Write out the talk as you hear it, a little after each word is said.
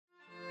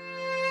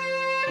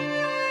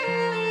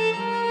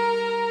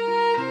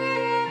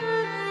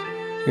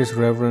is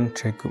Reverend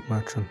Jacob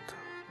Merchant,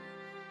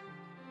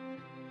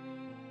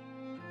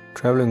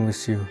 traveling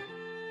with you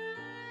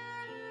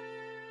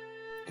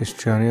this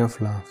journey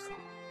of love.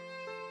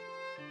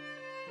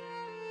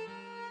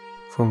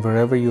 From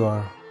wherever you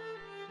are,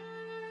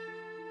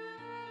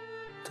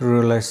 the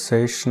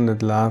realization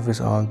that love is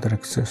all that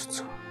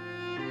exists.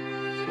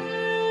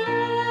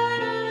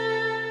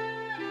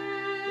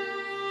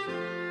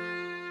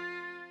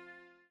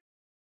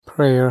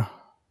 Prayer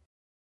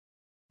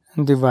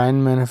and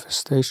divine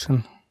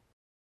manifestation.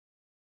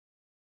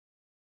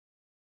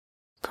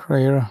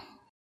 Prayer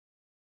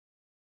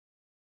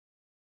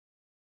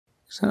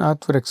is an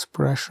outward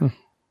expression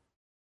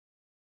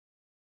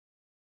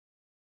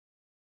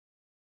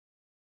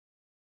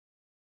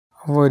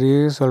of what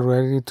is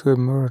already to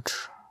emerge.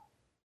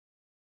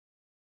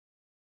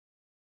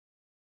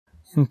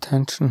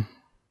 Intention,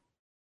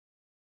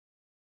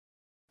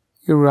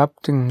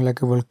 erupting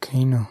like a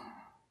volcano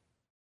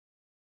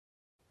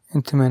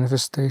into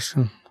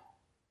manifestation,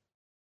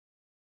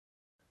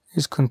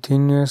 is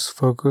continuous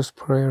focused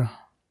prayer.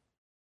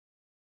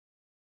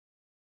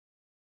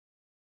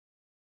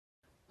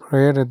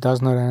 Prayer that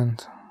does not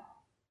end,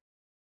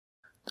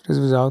 that is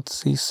without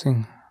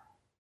ceasing.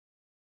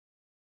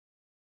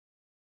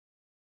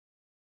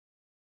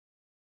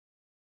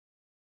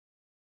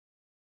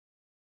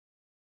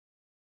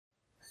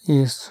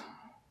 Is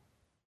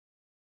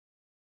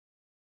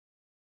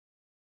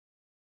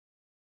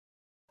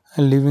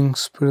a living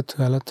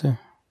spirituality.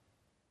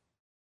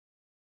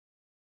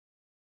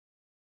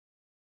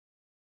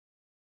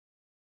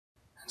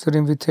 So the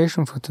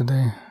invitation for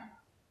today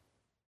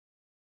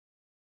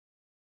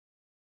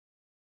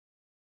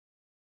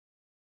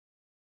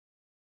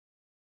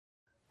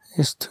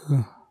is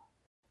to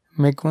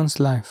make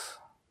one's life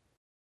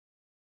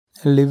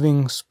a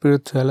living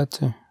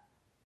spirituality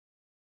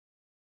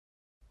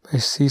by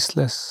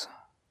ceaseless,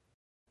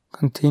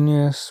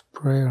 continuous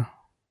prayer,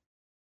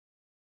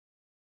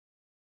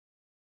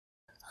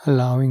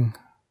 allowing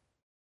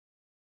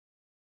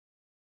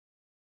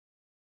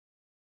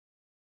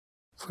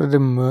for the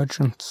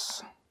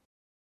emergence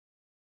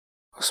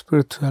of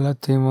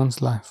spirituality in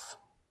one's life,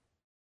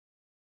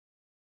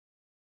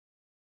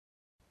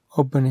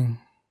 opening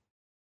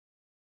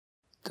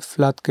the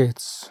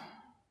floodgates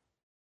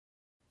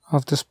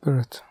of the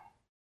Spirit.